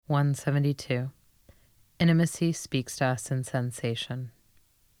172. Intimacy speaks to us in sensation.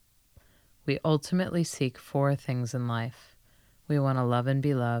 We ultimately seek four things in life. We want to love and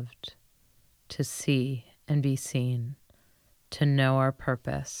be loved, to see and be seen, to know our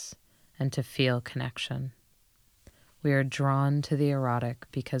purpose, and to feel connection. We are drawn to the erotic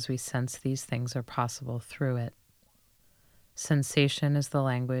because we sense these things are possible through it. Sensation is the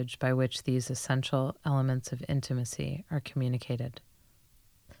language by which these essential elements of intimacy are communicated.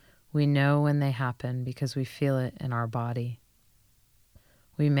 We know when they happen because we feel it in our body.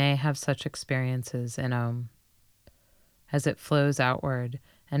 We may have such experiences in Om. As it flows outward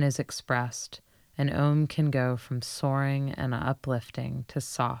and is expressed, an Om can go from soaring and uplifting to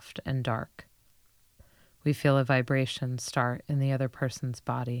soft and dark. We feel a vibration start in the other person's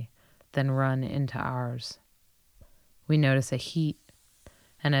body, then run into ours. We notice a heat,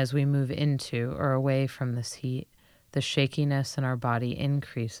 and as we move into or away from this heat, the shakiness in our body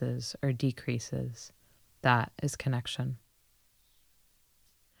increases or decreases. That is connection.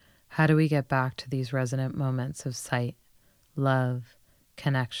 How do we get back to these resonant moments of sight, love,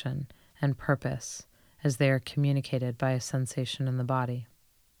 connection, and purpose as they are communicated by a sensation in the body?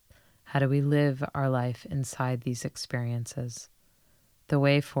 How do we live our life inside these experiences? The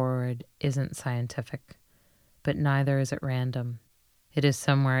way forward isn't scientific, but neither is it random. It is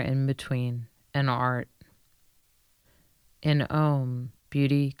somewhere in between, an art. In Om,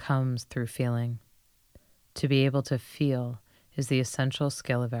 beauty comes through feeling. To be able to feel is the essential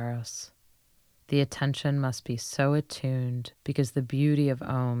skill of Eros. The attention must be so attuned because the beauty of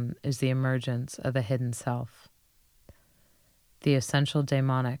Om is the emergence of the hidden self. The essential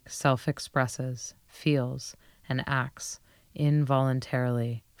daemonic self-expresses, feels, and acts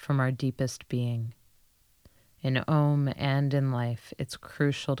involuntarily from our deepest being. In Om and in life, it's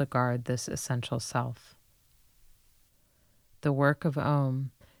crucial to guard this essential self. The work of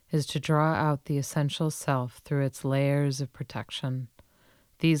Om is to draw out the essential self through its layers of protection.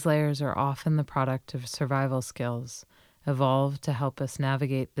 These layers are often the product of survival skills, evolved to help us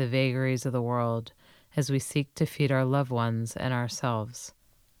navigate the vagaries of the world as we seek to feed our loved ones and ourselves.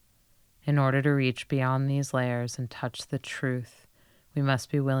 In order to reach beyond these layers and touch the truth, we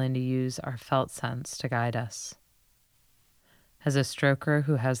must be willing to use our felt sense to guide us. As a stroker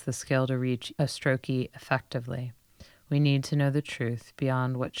who has the skill to reach a strokee effectively, we need to know the truth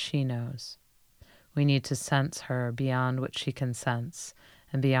beyond what she knows. We need to sense her beyond what she can sense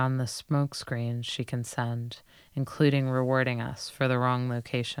and beyond the smoke screens she can send, including rewarding us for the wrong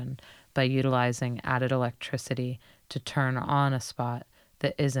location by utilizing added electricity to turn on a spot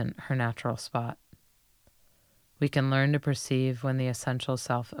that isn't her natural spot. We can learn to perceive when the essential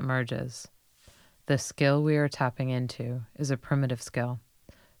self emerges. The skill we are tapping into is a primitive skill,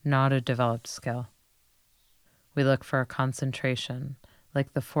 not a developed skill. We look for a concentration,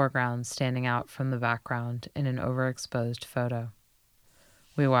 like the foreground standing out from the background in an overexposed photo.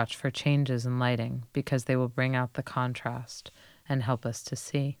 We watch for changes in lighting because they will bring out the contrast and help us to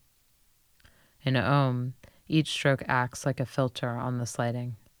see. In Om, each stroke acts like a filter on this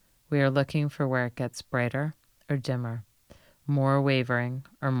lighting. We are looking for where it gets brighter or dimmer, more wavering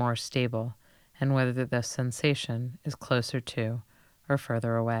or more stable, and whether the sensation is closer to or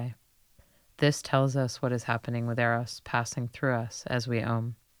further away. This tells us what is happening with Eros passing through us as we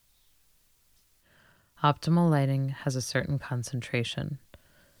Om. Optimal lighting has a certain concentration.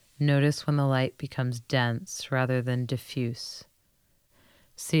 Notice when the light becomes dense rather than diffuse.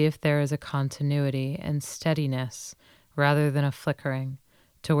 See if there is a continuity and steadiness rather than a flickering,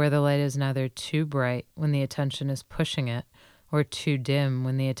 to where the light is neither too bright when the attention is pushing it or too dim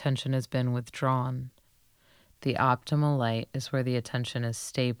when the attention has been withdrawn. The optimal light is where the attention is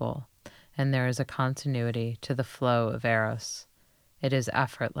stable and there is a continuity to the flow of Eros. It is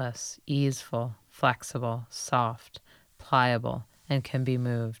effortless, easeful, flexible, soft, pliable, and can be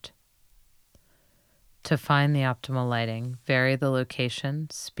moved. To find the optimal lighting, vary the location,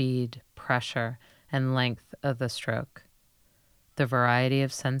 speed, pressure, and length of the stroke. The variety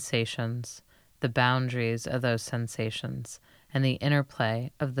of sensations, the boundaries of those sensations, and the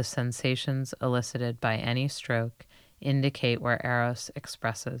interplay of the sensations elicited by any stroke indicate where Eros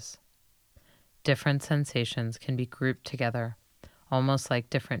expresses. Different sensations can be grouped together, almost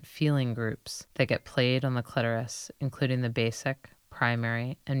like different feeling groups that get played on the clitoris, including the basic,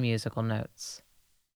 primary, and musical notes.